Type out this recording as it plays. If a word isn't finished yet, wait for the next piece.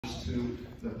to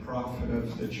the prophet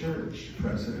of the church,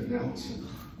 President Nelson,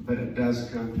 but it does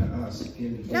come to us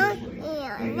individually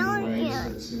in ways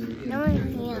that's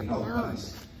intended to help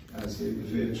us as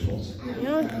individuals and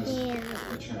as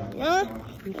a child of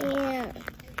God.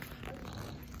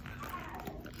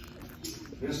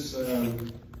 This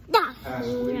past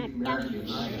week, Mary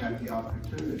and I had the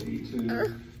opportunity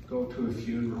to go to a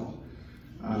funeral,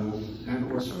 and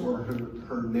it was for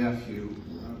her nephew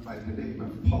by the name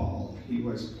of Paul. He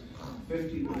was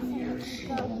 51 years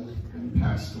old and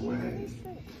passed away.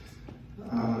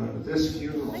 This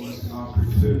funeral was an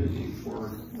opportunity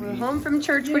for We're home from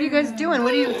church. What are you guys doing?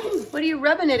 What are you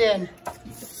rubbing it in?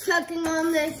 Sucking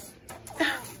on this.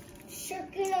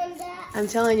 Sucking on that. I'm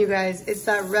telling you guys, it's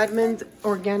that Redmond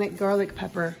organic garlic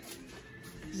pepper.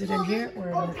 Is it in here?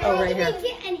 Or oh, right here.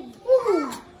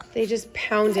 They just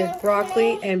pounded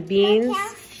broccoli and beans.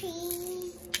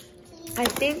 I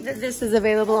think that this is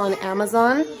available on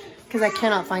Amazon because I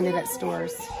cannot find it at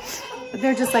stores. But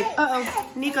they're just like, uh-oh,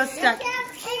 Nico's stuck.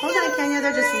 Hold on, Kenya.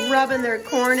 They're just rubbing their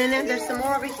corn in it. There's some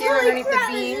more over here underneath the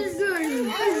beans.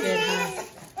 Good, huh?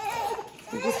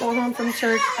 We just got home from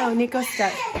church. Oh, Nico's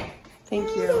stuck.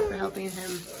 Thank you for helping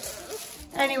him.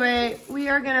 Anyway, we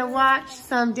are going to watch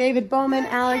some David Bowman.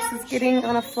 Alex is getting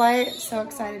on a flight. So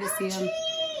excited to see him.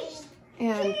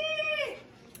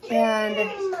 And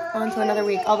on to another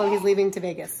week, although he's leaving to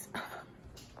Vegas.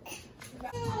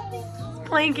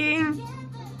 Planking.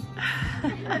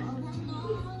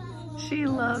 She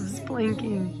loves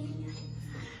planking.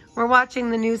 We're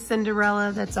watching the new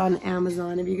Cinderella that's on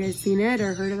Amazon. Have you guys seen it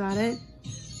or heard about it?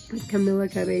 With Camila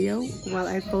Cabello, While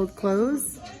I Fold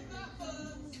Clothes.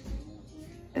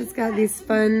 It's got these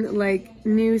fun, like,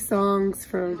 new songs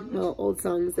from, well, old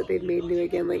songs that they've made new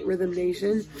again, like Rhythm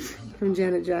Nation from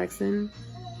Janet Jackson.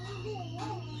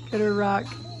 Get her rock.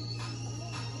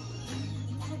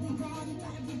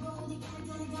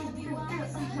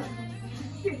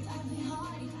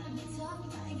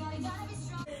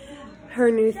 Her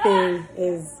new thing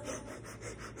is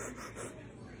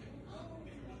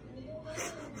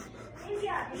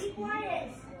Be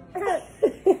quiet.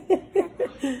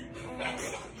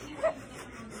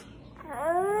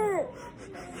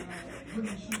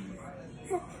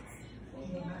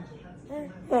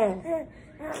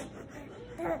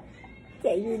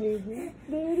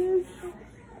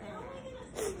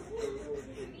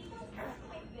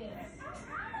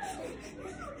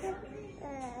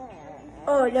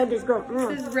 Oh, no, just go.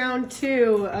 This is round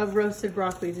 2 of roasted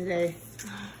broccoli today.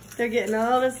 They're getting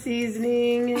all the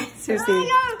seasoning. Seriously,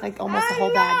 like almost a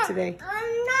whole bag today.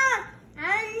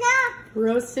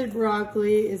 Roasted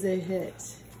broccoli is a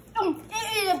hit. Oh,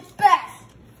 it is the best.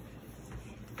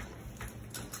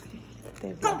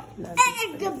 It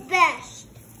is the best.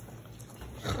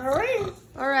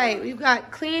 All right, we've got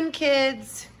clean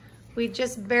kids. We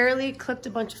just barely clipped a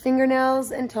bunch of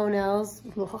fingernails and toenails.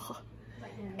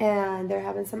 And they're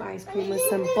having some ice cream with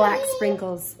some black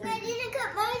sprinkles. I didn't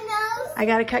cut my nose. I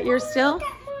gotta cut yours still?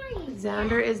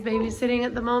 Xander is babysitting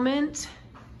at the moment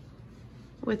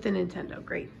with the Nintendo.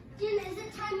 Great.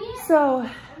 So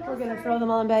we're gonna throw them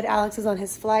all in bed. Alex is on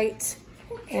his flight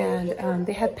and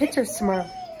they have pictures tomorrow.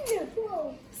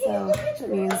 So that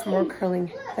means more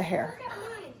curling the hair.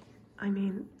 I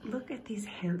mean, look at these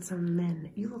handsome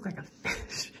men. You look like a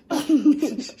fish.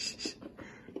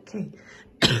 Okay.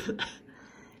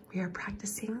 We are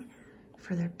practicing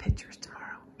for their pictures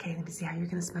tomorrow. Okay, let me see how you're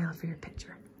gonna smile for your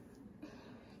picture.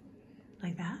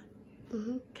 Like that?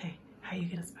 Mm-hmm. Okay, how are you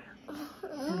gonna smile?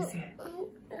 Let me see it.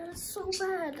 It's so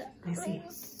bad. Let me see.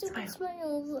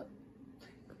 Smile.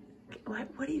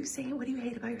 What are you saying? What do you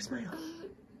hate about your smile?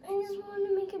 I just want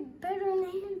to make it better and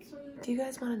handsome. Do you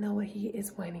guys want to know what he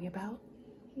is whining about?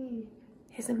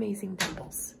 His amazing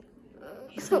dimples.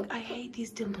 He's like, I hate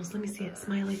these dimples. Let me see it.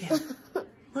 Smile again.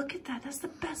 Look at that. That's the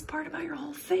best part about your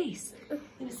whole face. Let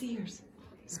me see yours.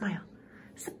 Smile.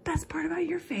 It's the best part about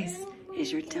your face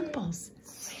is your dimples.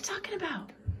 What are you talking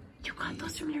about? You got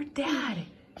those from your dad.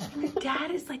 And your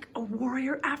dad is like a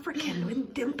warrior African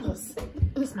with dimples.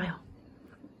 Smile.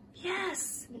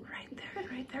 Yes. Right there,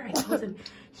 right there. I told him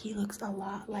he looks a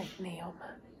lot like Naomi.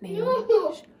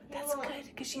 That's good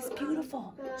because she's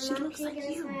beautiful. She looks like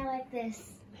you. Smile like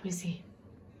this. Let me see.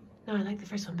 No, I like the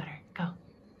first one better. Go.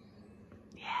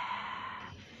 Yeah.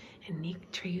 And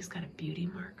Nick Tree's got a beauty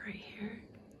mark right here.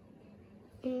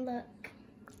 Look.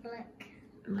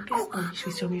 Look at, oh, should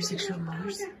we show him your 6-year-old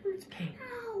molars? Okay.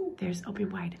 There's,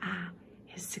 open wide. Ah,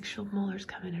 his 6-year-old molars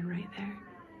coming in right there.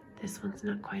 This one's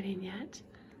not quite in yet.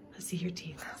 Let's see your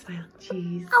teeth. Smile.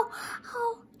 Jeez.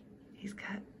 Oh. He's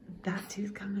got that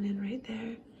tooth coming in right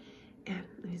there. And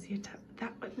let me see your top.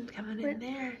 That one coming in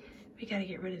there. We gotta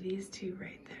get rid of these two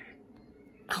right there.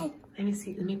 Oh, let me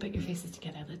see. Let me put your faces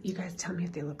together. You guys tell me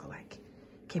if they look alike.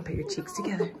 Okay, put your cheeks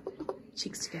together.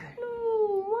 Cheeks together.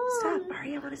 Stop,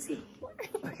 Ari, I want to see.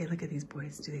 Okay, look at these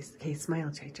boys. Do these? Okay,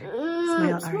 smile, Trey.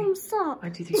 Smile, Ari. Stop.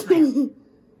 1, 2, 3, smile. Do you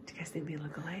guys think they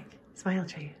look alike? Smile,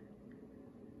 Trey.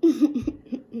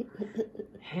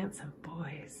 Handsome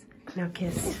boys. Now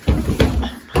kiss. Oh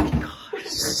my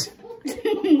gosh.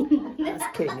 I was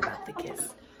kidding about the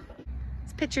kiss.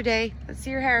 It's picture day. Let's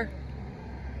see your hair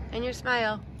and your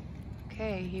smile.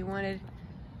 Okay, he wanted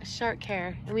a shark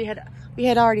hair, and we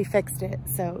had already fixed it,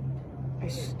 so I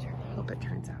hope it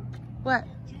turns out. What?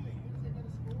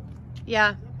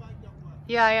 Yeah.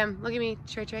 Yeah, I am. Look at me,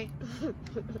 Trey.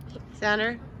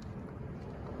 Sounder.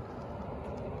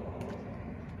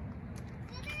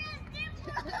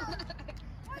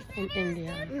 In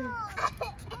India.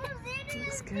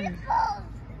 Looks good.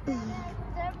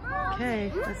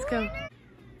 Okay, let's go.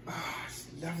 Oh, I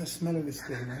just love the smell of this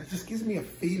thing, man. It just gives me a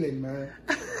feeling, man.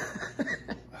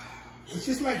 It's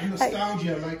just like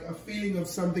nostalgia, like a feeling of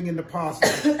something in the past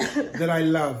that I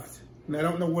loved. And I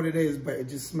don't know what it is, but it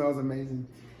just smells amazing.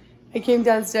 I came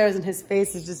downstairs and his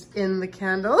face is just in the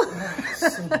candle.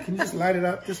 So, can you just light it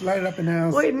up? Just light it up in the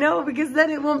house. Wait, no, because then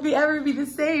it won't ever be the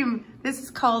same. This is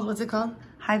called, what's it called?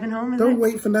 Hive and Home, is Don't it?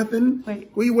 wait for nothing.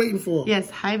 Wait. What are you waiting for? Yes,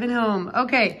 Hive and Home.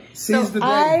 Okay. Seize the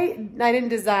day. I didn't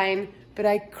design, but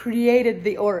I created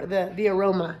the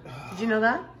aroma. Did you know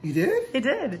that? You did? It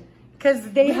did.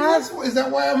 Because they have... Is that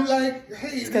why I'm like,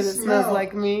 hey, It's because it smells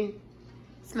like me.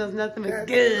 It smells nothing but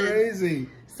good. Crazy.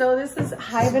 So this is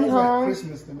Hive and Home. Like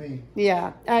Christmas to me.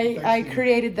 Yeah, I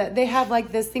created that. They have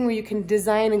like this thing where you can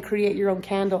design and create your own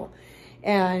candle.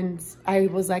 And I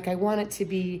was like, I want it to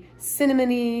be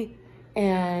cinnamony,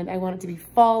 and I want it to be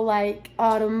fall-like,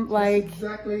 autumn-like.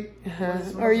 Exactly.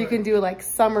 Or you can do like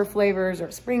summer flavors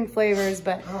or spring flavors.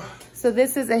 But so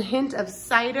this is a hint of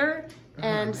cider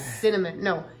and cinnamon.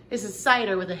 No, this is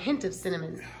cider with a hint of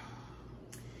cinnamon.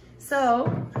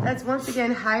 So that's once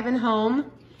again Hive and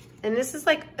Home. And this is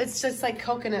like, it's just like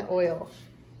coconut oil.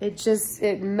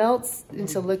 It melts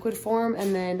into liquid form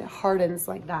and then hardens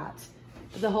like that.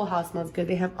 The whole house smells good.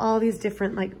 They have all these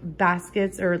different like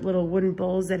baskets or little wooden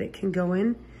bowls that it can go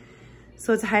in.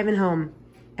 So it's Hive and Home,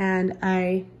 and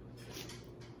I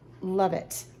love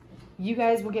it. You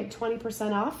guys will get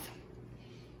 20% off,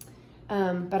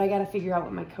 but I gotta figure out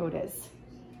what my code is.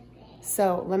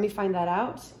 So let me find that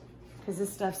out, because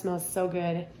this stuff smells so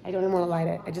good. I don't even want to light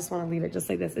it. I just want to leave it just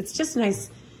like this. It's just nice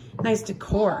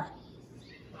decor,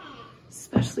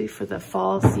 especially for the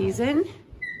fall season.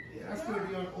 That's going to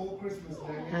be on all Christmas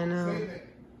Day. I know.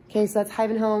 Okay, so that's Hive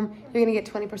and Home. You're going to get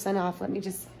 20% off. Let me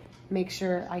just make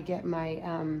sure I get my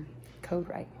code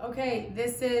right. Okay,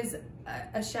 this is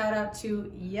a shout out to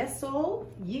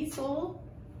Yesol,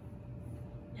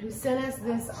 who sent us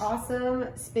this awesome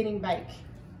spinning bike.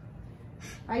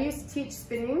 I used to teach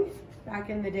spinning back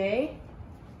in the day,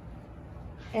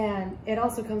 and it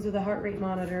also comes with a heart rate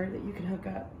monitor that you can hook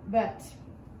up. But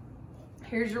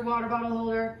here's your water bottle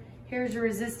holder. Here's your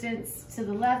resistance. To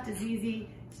the left is easy,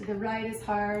 to the right is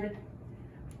hard.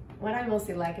 What I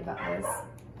mostly like about this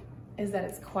is that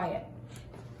it's quiet.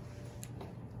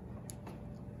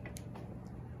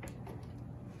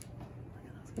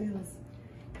 Look at this.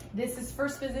 This is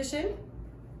first position.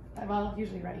 Well,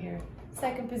 usually right here.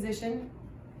 Second position,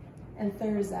 and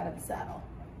third is out of the saddle.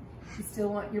 You still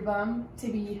want your bum to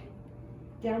be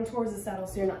down towards the saddle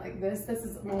so you're not like this. This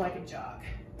is more like a jog.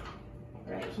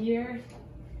 Right here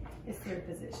is third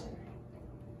position.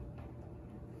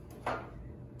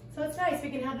 So it's nice. We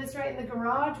can have this right in the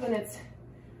garage when it's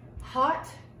hot.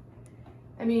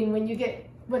 I mean,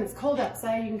 when it's cold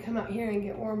outside, you can come out here and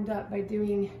get warmed up by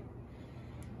doing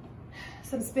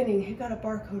some spinning. You've got a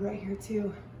barcode right here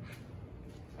too.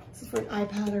 This is for an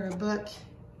iPad or a book.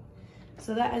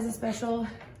 So that is a special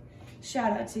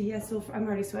shout out to Yesel. I'm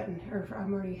already sweating, or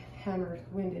I'm already hammered,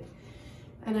 winded.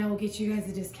 And I will get you guys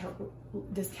a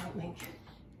discount link.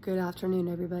 Good afternoon,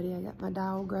 everybody. I got my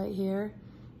dog right here.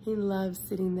 He loves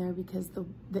sitting there because the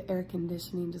air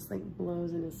conditioning just like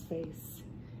blows in his face.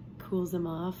 Cools him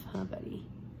off, huh, buddy?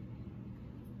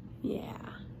 Yeah.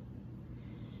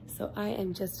 So I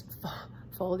am just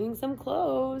folding some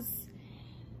clothes.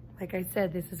 Like I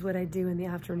said, this is what I do in the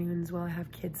afternoons while I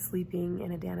have kids sleeping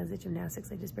and Adana's at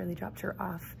gymnastics. I just barely dropped her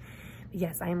off. But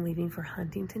yes, I am leaving for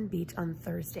Huntington Beach on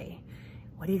Thursday.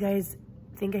 What do you guys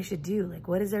think I should do? Like,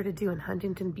 what is there to do in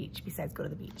Huntington Beach besides go to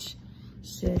the beach?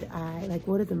 Should I, like,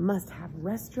 what are the must-have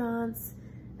restaurants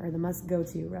or the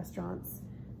must-go-to restaurants?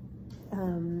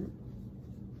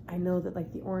 I know that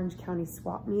like the Orange County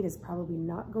swap meet is probably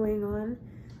not going on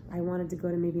I wanted to go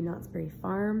to maybe Knott's Berry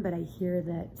Farm, but I hear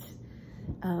that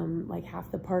like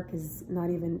half the park is not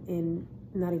even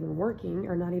working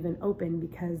or not even open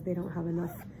because they don't have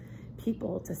enough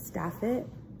people to staff it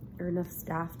or enough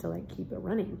staff to like keep it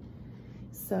running.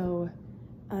 So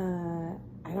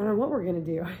I don't know what we're gonna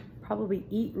do. Probably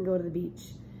eat and go to the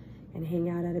beach and hang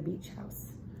out at a beach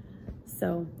house.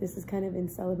 So this is kind of in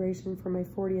celebration for my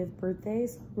 40th birthday,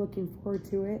 so I'm looking forward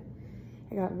to it.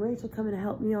 I got Rachel coming to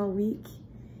help me all week,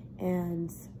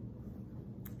 and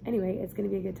anyway, it's gonna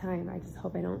be a good time. I just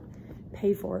hope I don't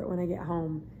pay for it when I get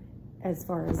home, as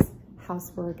far as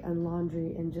housework and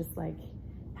laundry and just like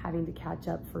having to catch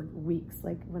up for weeks.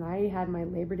 Like when I had my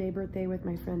Labor Day birthday with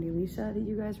my friend Alicia that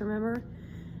you guys remember,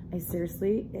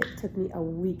 it took me a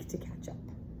week to catch up.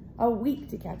 A week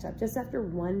to catch up, just after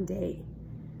one day.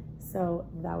 So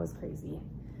that was crazy.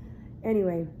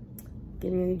 Anyway,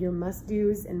 give me your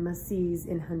must-dos and must-sees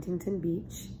in Huntington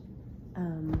Beach,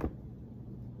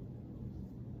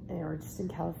 or just in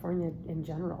California in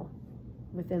general,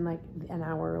 within like an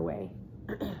hour away.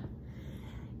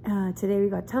 Today we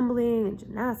got tumbling and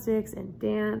gymnastics and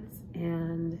dance,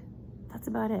 and that's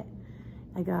about it.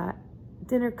 I got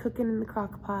dinner cooking in the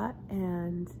crock pot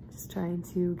and just trying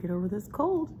to get over this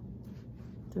cold.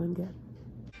 Doing good.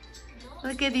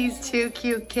 Look at these two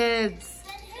cute kids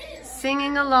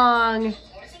singing along.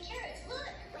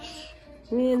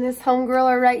 Me and this homegirl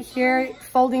are right here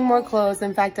folding more clothes.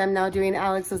 In fact, I'm now doing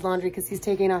Alex's laundry because he's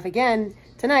taking off again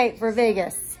tonight for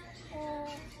Vegas.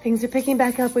 Things are picking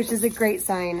back up, which is a great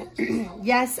sign.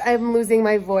 Yes, I'm losing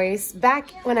my voice.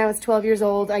 Back when I was 12 years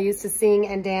old, I used to sing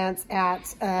and dance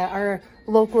at our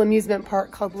local amusement park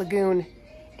called Lagoon,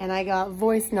 and I got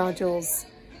voice nodules.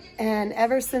 And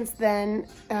ever since then,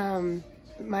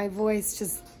 my voice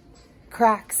just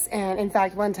cracks. And in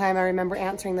fact, one time I remember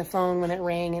answering the phone when it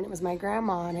rang, and it was my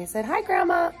grandma. And I said, "Hi,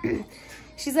 Grandma."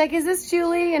 She's like, "Is this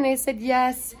Julie?" And I said,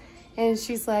 "Yes." And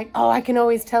she's like, "Oh, I can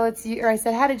always tell it's you." Or I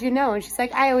said, "How did you know?" And she's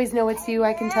like, "I always know it's you.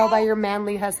 I can tell by your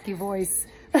manly, husky voice."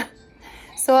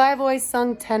 So I've always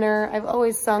sung tenor. I've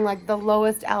always sung like the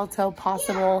lowest alto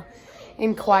possible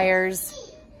in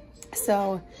choirs.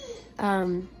 So,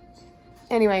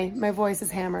 anyway, my voice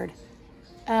is hammered.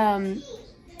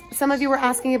 Some of you were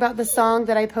asking about the song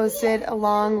that I posted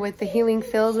along with the Healing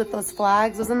Fields with those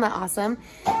flags. Wasn't that awesome?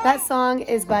 That song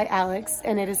is by Alex,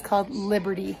 and it is called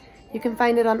Liberty. You can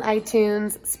find it on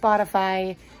iTunes,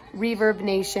 Spotify, Reverb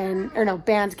Nation, or no,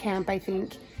 Bandcamp, I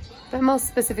think. But most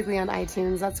specifically on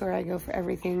iTunes. That's where I go for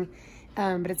everything.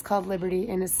 But it's called Liberty,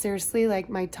 and it's seriously like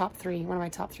my top three, one of my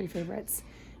top 3 favorites.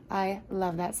 I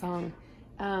love that song.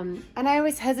 And I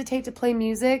always hesitate to play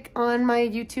music on my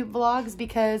YouTube vlogs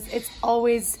because it's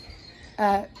always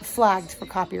flagged for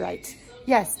copyright.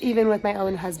 Yes, even with my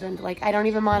own husband. Like, I don't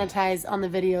even monetize on the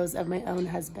videos of my own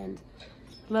husband.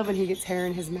 Love when he gets hair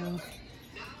in his mouth.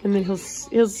 And then he'll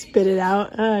spit it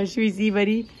out. Should we see,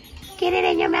 buddy? Get it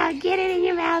in your mouth. Get it in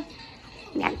your mouth.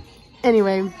 Yeah.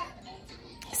 Anyway,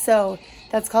 so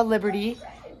that's called Liberty.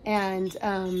 And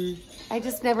I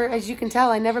just never, as you can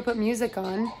tell, I never put music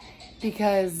on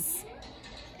because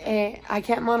I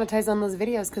can't monetize on those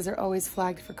videos because they're always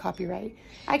flagged for copyright.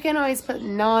 I can always put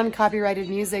non-copyrighted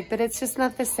music, but it's just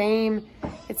not the same.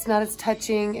 It's not as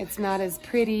touching. It's not as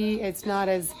pretty. It's not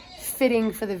as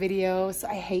fitting for the video. So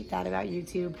I hate that about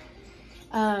YouTube.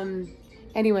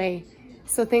 Anyway,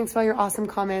 so thanks for all your awesome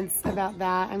comments about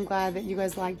that. I'm glad that you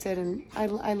guys liked it, and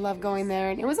I love going there.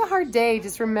 And it was a hard day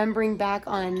just remembering back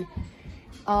on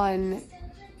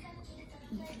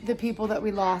the people that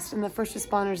we lost and the first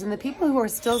responders and the people who are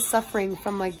still suffering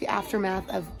from like the aftermath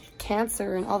of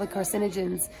cancer and all the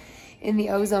carcinogens in the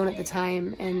ozone at the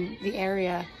time and the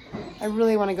area. I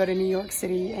really want to go to New York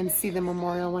City and see the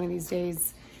memorial one of these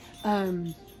days.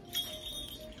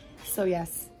 So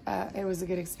yes, it was a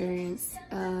good experience.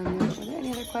 Are there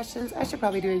any other questions? I should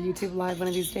probably do a YouTube live one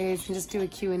of these days and just do a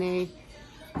Q&A.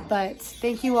 But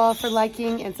thank you all for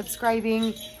liking and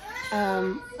subscribing.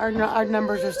 Our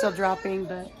numbers are still dropping,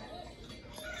 but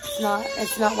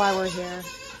it's not why we're here.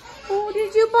 Oh,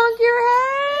 did you bonk your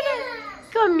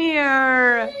head? Come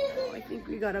here. Oh, I think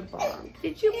we got a bonk.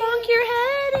 Did you bonk your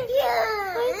head?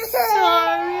 Yeah. I'm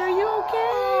sorry. Are you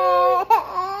okay?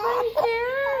 Right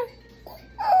here?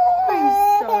 I'm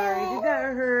sorry. Did that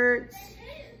hurt?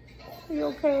 Are you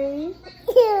okay?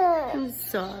 Yeah. I'm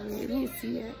sorry. Let me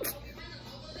see it.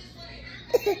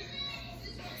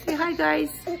 Say hi,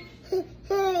 guys.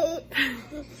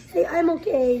 Say I'm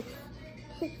okay.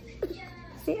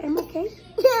 Say I'm okay.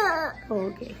 Yeah. Oh,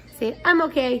 okay. Say I'm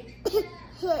okay.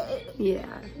 Yeah.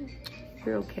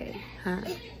 You're okay, huh?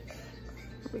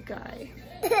 Good guy.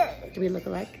 Do we look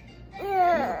alike?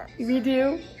 Yeah. We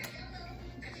do?